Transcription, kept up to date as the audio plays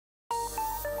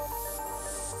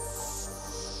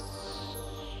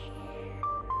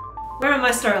Where are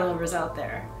my star lovers out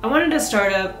there? I wanted to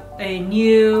start up a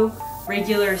new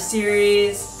regular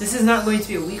series. This is not going to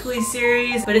be a weekly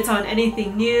series, but it's on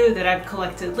anything new that I've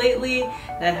collected lately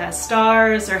that has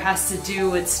stars or has to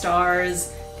do with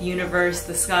stars, the universe,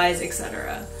 the skies,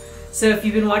 etc. So if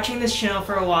you've been watching this channel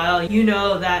for a while, you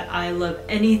know that I love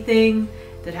anything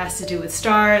that has to do with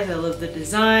stars. I love the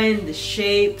design, the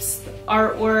shapes, the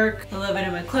artwork. I love it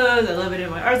in my clothes, I love it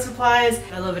in my art supplies,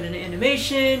 I love it in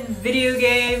animation, video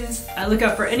games. I look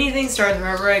out for anything stars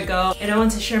wherever I go, and I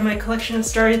want to share my collection of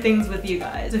starry things with you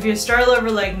guys. If you're a star lover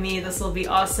like me, this will be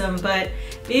awesome, but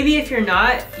maybe if you're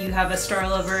not, you have a star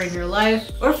lover in your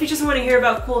life, or if you just want to hear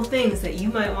about cool things that you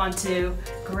might want to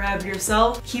grab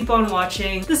yourself, keep on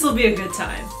watching. This will be a good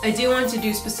time. I do want to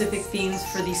do specific themes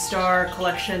for the star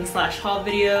collection slash haul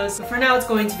videos, but for now it's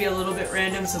going to be a little bit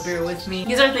random, so bear with me.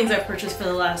 These are things I've purchased for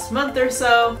the last month or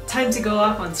so. Time to go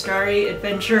off on Starry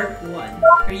Adventure 1.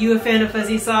 Are you a fan of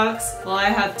fuzzy socks? Well, I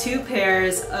have 2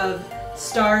 pairs of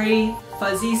Starry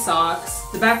fuzzy socks.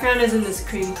 The background is in this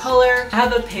cream color. I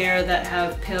have a pair that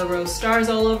have pale rose stars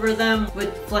all over them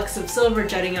with flecks of silver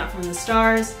jutting out from the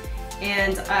stars.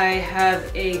 And I have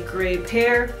a gray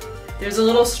pair. There's a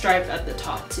little stripe at the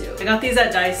top too. I got these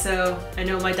at Daiso. I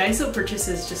know my Daiso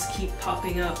purchases just keep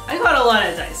popping up. I got a lot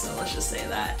at Daiso, let's just say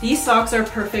that. These socks are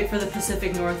perfect for the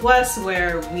Pacific Northwest,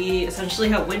 where we essentially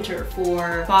have winter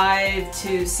for 5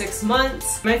 to 6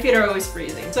 months. My feet are always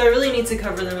freezing, so I really need to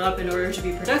cover them up in order to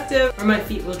be productive, or my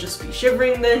feet will just be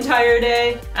shivering the entire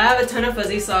day. I have a ton of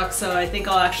fuzzy socks, so I think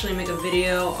I'll actually make a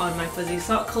video on my fuzzy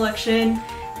sock collection.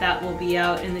 That will be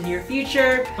out in the near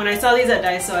future. When I saw these at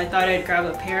Daiso, I thought I'd grab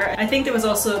a pair. I think there was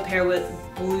also a pair with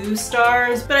blue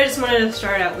stars, but I just wanted to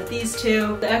start out with these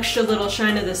 2. The extra little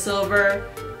shine of the silver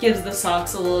gives the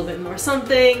socks a little bit more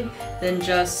something than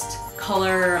just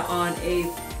color on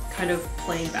a kind of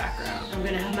plain background. I'm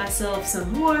gonna have myself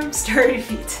some warm, starry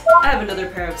feet. I have another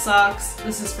pair of socks.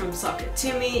 This is from Sock It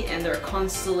To Me, and there are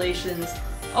constellations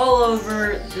all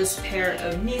over this pair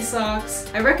of knee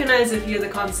socks. I recognize a few of the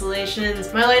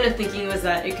constellations. My line of thinking was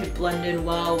that it could blend in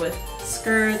well with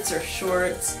skirts or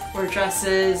shorts or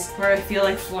dresses where I feel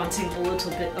like flaunting a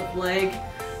little bit of leg.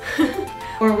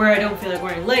 Or where I don't feel like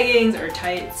wearing leggings or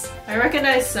tights. I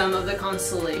recognize some of the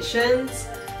constellations.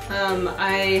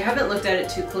 I haven't looked at it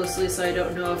too closely, so I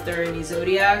don't know if there are any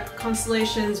zodiac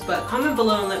constellations, but comment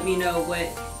below and let me know what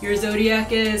your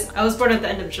zodiac is. I was born at the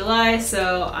end of July,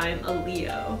 so I'm a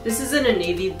Leo. This is in a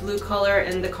navy blue color,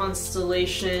 and the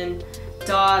constellation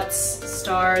dots,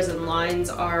 stars, and lines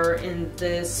are in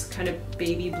this kind of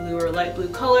baby blue or light blue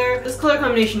color. This color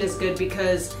combination is good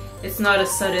because it's not a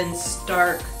sudden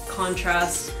stark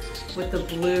contrast with the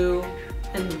blue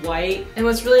and white. And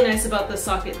what's really nice about the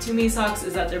Sock It To Me socks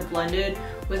is that they're blended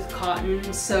with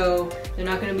cotton, so they're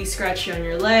not going to be scratchy on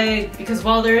your leg, because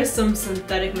while there is some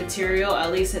synthetic material,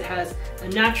 at least it has a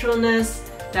naturalness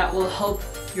that will help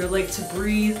your leg to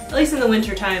breathe. At least in the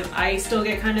winter time, I still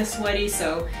get kind of sweaty,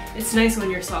 so it's nice when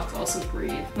your socks also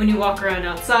breathe when you walk around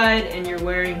outside and you're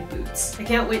wearing boots. I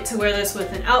can't wait to wear this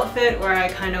with an outfit where I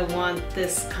kind of want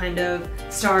this kind of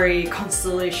starry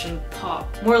constellation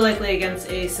pop, more likely against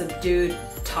a subdued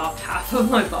top half of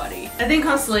my body. I think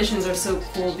constellations are so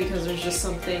cool because there's just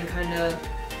something kind of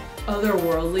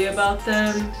otherworldly about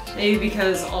them. Maybe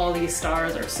because all these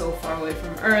stars are so far away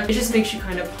from Earth, it just makes you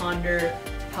kind of ponder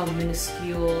how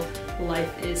minuscule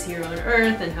life is here on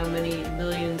Earth and how many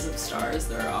millions of stars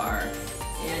there are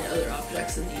and other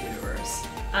objects in the universe.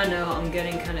 I know, I'm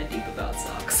getting kind of deep about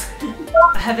socks.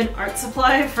 I have an art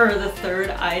supply for the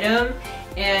 3rd item,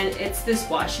 and it's this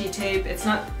washi tape. It's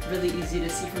not really easy to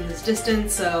see from this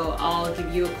distance, so I'll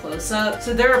give you a close-up.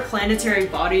 So there are planetary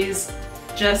bodies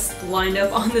just lined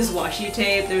up on this washi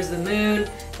tape. There's the moon,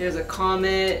 there's a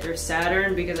comet, there's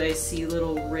Saturn because I see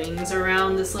little rings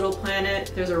around this little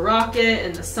planet. There's a rocket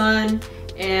and the sun,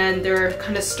 and there are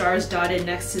kind of stars dotted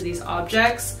next to these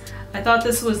objects. I thought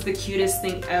this was the cutest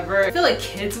thing ever. I feel like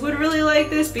kids would really like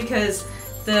this because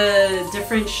the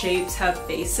different shapes have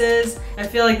faces. I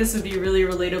feel like this would be really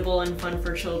relatable and fun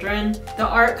for children. The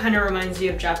art kind of reminds me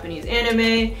of Japanese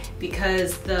anime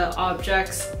because the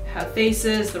objects have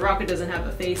faces. The rocket doesn't have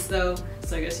a face though,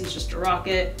 so I guess he's just a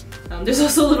rocket. There's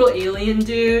also a little alien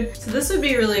dude. So this would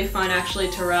be really fun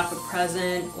actually to wrap a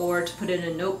present or to put in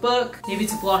a notebook. Maybe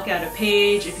to block out a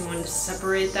page if you wanted to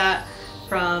separate that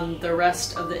from the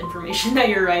rest of the information that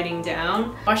you're writing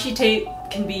down. Washi tape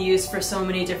can be used for so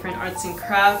many different arts and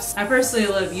crafts. I personally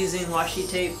love using washi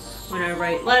tape when I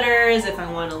write letters, if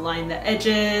I want to line the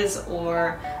edges,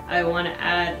 or I want to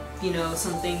add, you know,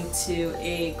 something to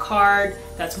a card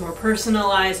that's more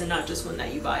personalized and not just one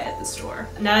that you buy at the store.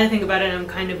 Now that I think about it, I'm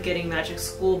kind of getting Magic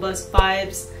School Bus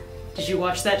vibes Did you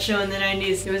watch that show in the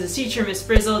 90s? There was a teacher, Miss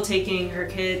Frizzle, taking her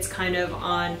kids kind of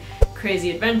on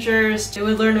crazy adventures. They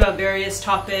would learn about various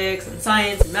topics and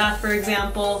science and math, for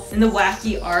example, and the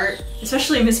wacky art,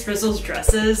 especially Miss Frizzle's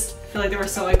dresses. I feel like they were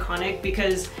so iconic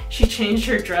because she changed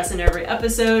her dress in every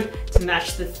episode to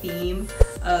match the theme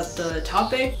of the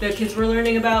topic the kids were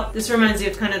learning about. This reminds you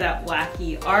of kind of that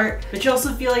wacky art, but you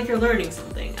also feel like you're learning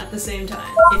something at the same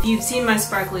time. If you've seen my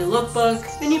sparkly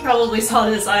lookbook, then you probably saw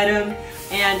this item,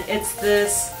 and it's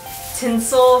this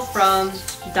tinsel from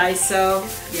Daiso.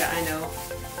 Yeah, I know.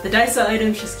 The Daiso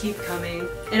items just keep coming.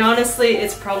 And honestly,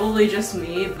 it's probably just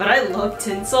me, but I love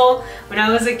tinsel. When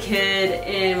I was a kid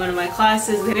in one of my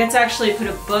classes, we had to actually put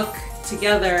a book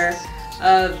together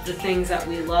of the things that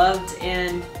we loved,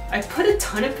 and I put a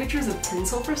ton of pictures of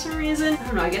tinsel for some reason. I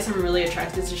don't know, I guess I'm really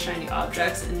attracted to shiny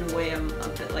objects. In a way, I'm a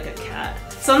bit like a cat.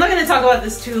 So I'm not going to talk about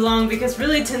this too long because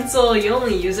really tinsel, you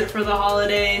only use it for the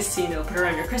holidays to, you know, put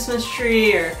around your Christmas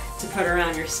tree or to put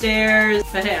around your stairs.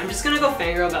 But hey, I'm just gonna go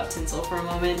fangirl about tinsel for a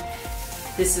moment.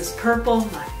 This is purple,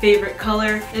 my favorite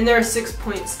color, and there are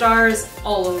 6-point stars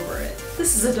all over it.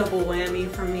 This is a double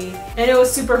whammy for me, and it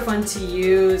was super fun to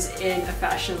use in a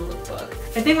fashion lookbook.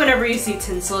 I think whenever you see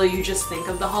tinsel, you just think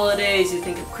of the holidays, you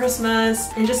think of Christmas,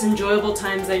 and just enjoyable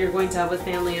times that you're going to have with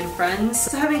family and friends.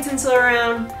 So having tinsel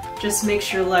around just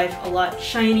makes your life a lot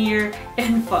shinier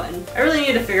and fun. I really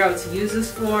need to figure out what to use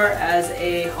this for as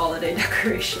a holiday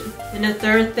decoration. And the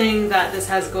third thing that this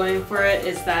has going for it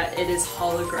is that it is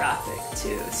holographic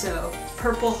too. So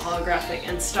purple, holographic,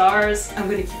 and stars. I'm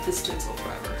gonna keep this tinsel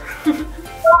forever.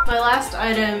 My last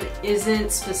item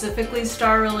isn't specifically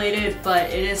star related, but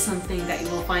it is something that you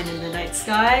will find in the night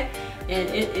sky, and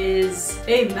it is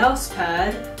a mouse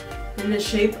pad in the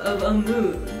shape of a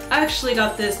moon. I actually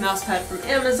got this mouse pad from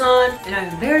Amazon and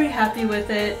I'm very happy with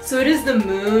it. So it is the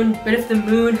moon, but if the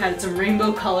moon had some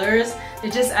rainbow colors,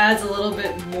 it just adds a little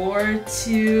bit more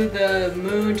to the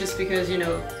moon, just because, you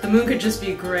know, the moon could just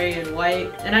be gray and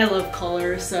white, and I love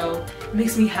color, so it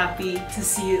makes me happy to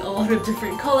see a lot of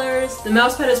different colors. The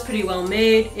mouse pad is pretty well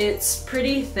made. It's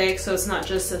pretty thick, so it's not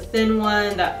just a thin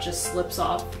one that just slips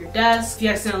off your desk if you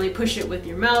accidentally push it with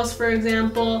your mouse, for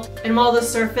example. And while the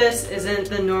surface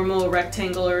isn't the normal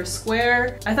rectangular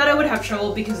square, I thought I would have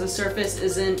trouble because the surface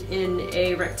isn't in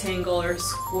a rectangular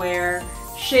square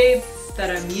shape that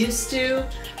I'm used to.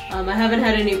 I haven't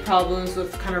had any problems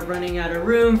with kind of running out of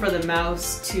room for the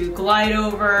mouse to glide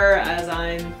over as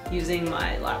I'm using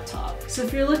my laptop. So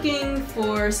if you're looking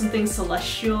for something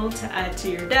celestial to add to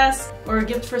your desk, or a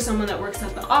gift for someone that works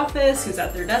at the office who's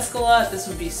at their desk a lot, this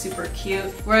would be super cute.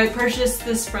 Where I purchased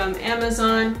this from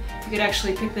Amazon, you could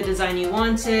actually pick the design you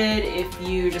wanted. If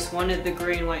you just wanted the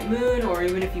gray and white moon, or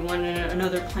even if you wanted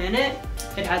another planet,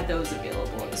 it had those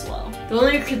available as well. The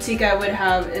only critique I would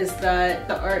have is that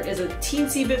the art is a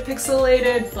teensy bit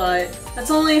pixelated, but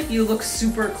that's only if you look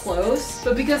super close.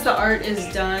 But because the art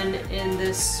is done in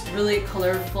this really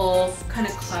colorful, kind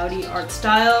of cloudy art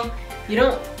style, you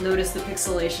don't notice the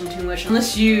pixelation too much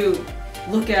unless you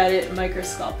look at it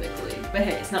microscopically. But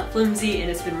hey, it's not flimsy and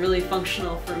it's been really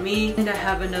functional for me. And I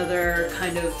have another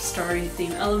kind of starry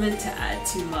theme element to add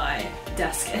to my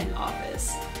desk and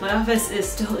office. My office is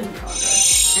still in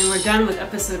progress, and we're done with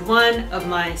episode 1 of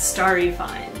my Starry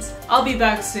finds. I'll be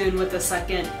back soon with the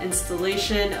second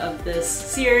installation of this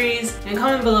series, and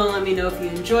comment below and let me know if you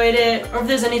enjoyed it, or if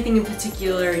there's anything in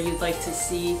particular you'd like to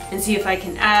see, and see if I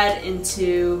can add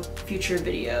into future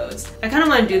videos. I kind of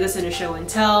want to do this in a show and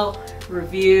tell,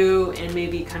 review, and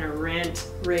maybe kind of rant,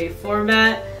 rave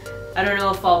format. I don't know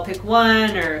if I'll pick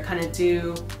one or kind of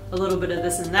do a little bit of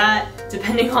this and that,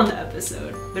 depending on the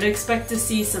episode. But expect to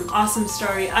see some awesome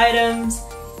Starry items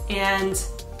and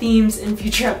themes in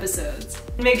future episodes.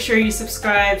 And make sure you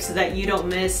subscribe so that you don't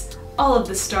miss all of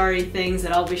the Starry things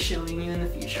that I'll be showing you in the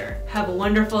future. Have a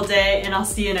wonderful day, and I'll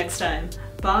see you next time.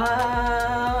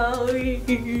 Bye!